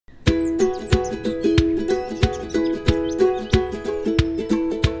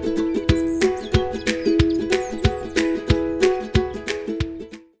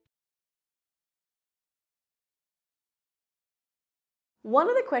One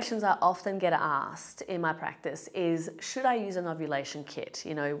of the questions I often get asked in my practice is, should I use an ovulation kit?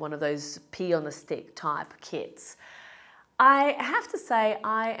 You know, one of those pee on the stick type kits. I have to say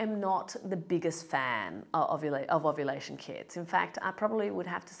I am not the biggest fan of ovulation kits. In fact, I probably would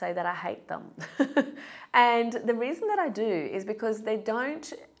have to say that I hate them. And the reason that I do is because they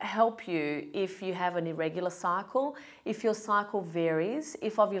don't help you if you have an irregular cycle, if your cycle varies,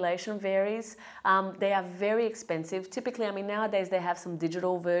 if ovulation varies. They are very expensive. Typically, I mean, nowadays they have some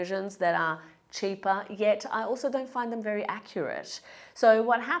digital versions that are cheaper, yet I also don't find them very accurate. So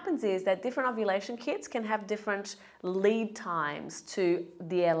what happens is that different ovulation kits can have different lead times to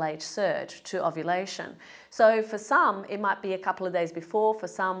the LH surge, to ovulation. So for some, it might be a couple of days before, for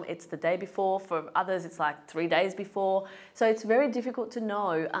some it's the day before, for others it's like 3 days before. So it's very difficult to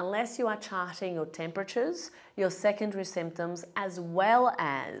know unless you are charting your temperatures, your secondary symptoms, as well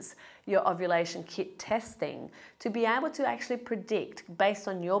as your ovulation kit testing, to be able to actually predict, based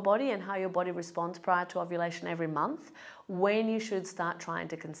on your body and how your body responds prior to ovulation every month, when you should start trying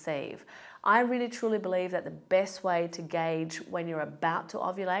to conceive. I really truly believe that the best way to gauge when you're about to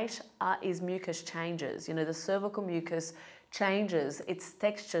ovulate is mucus changes. You know, the cervical mucus changes its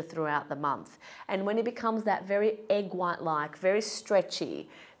texture throughout the month. And when it becomes that very egg white-like, very stretchy,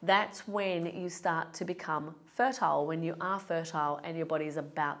 that's when you start to become fertile, when you are fertile and your body is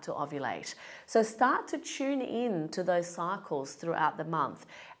about to ovulate. So start to tune in to those cycles throughout the month.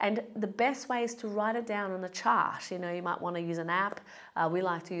 And the best way is to write it down on a chart. You know, you might want to use an app. We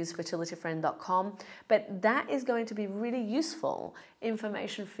like to use fertilityfriend.com, but that is going to be really useful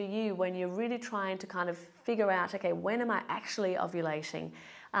information for you when you're really trying to kind of figure out, okay, when am I actually ovulating?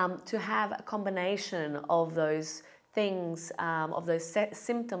 To have a combination of those things, of those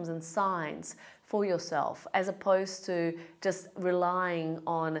symptoms and signs for yourself, as opposed to just relying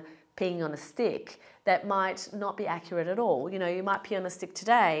on peeing on a stick that might not be accurate at all. You know, you might pee on a stick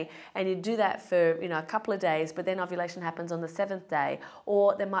today and you do that for, you know, a couple of days, but then ovulation happens on the 7th day,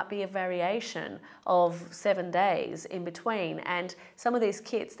 or there might be a variation of 7 days in between. And some of these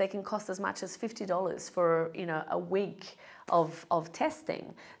kits, they can cost as much as $50 for, you know, a week of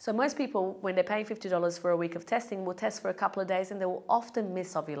testing. So most people, when they're paying $50 for a week of testing, will test for a couple of days and they will often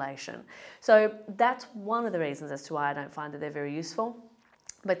miss ovulation. So that's one of the reasons as to why I don't find that they're very useful.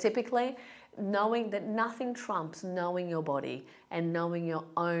 But typically, knowing that nothing trumps knowing your body and knowing your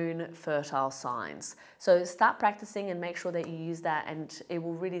own fertile signs. So start practicing and make sure that you use that, and it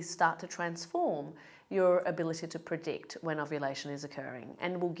will really start to transform your ability to predict when ovulation is occurring,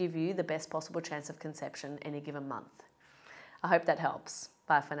 and will give you the best possible chance of conception any given month. I hope that helps.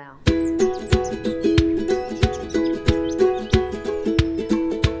 Bye for now.